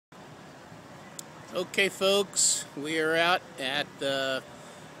Okay, folks, we are out at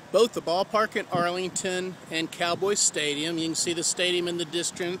both the ballpark in Arlington and Cowboys Stadium. You can see the stadium in the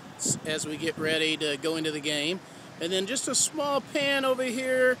distance as we get ready to go into the game. And then just a small pan over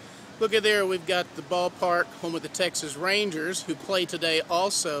here. Look at there, we've got the ballpark, home of the Texas Rangers, who play today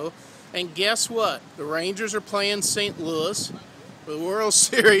also. And guess what? The Rangers are playing St. Louis for the World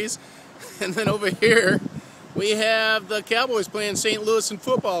Series. And then over here, we have the Cowboys playing St. Louis in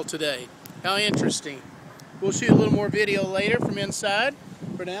football today. How interesting. We'll shoot a little more video later from inside.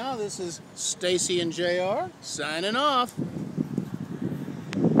 For now, this is Stacy and JR signing off.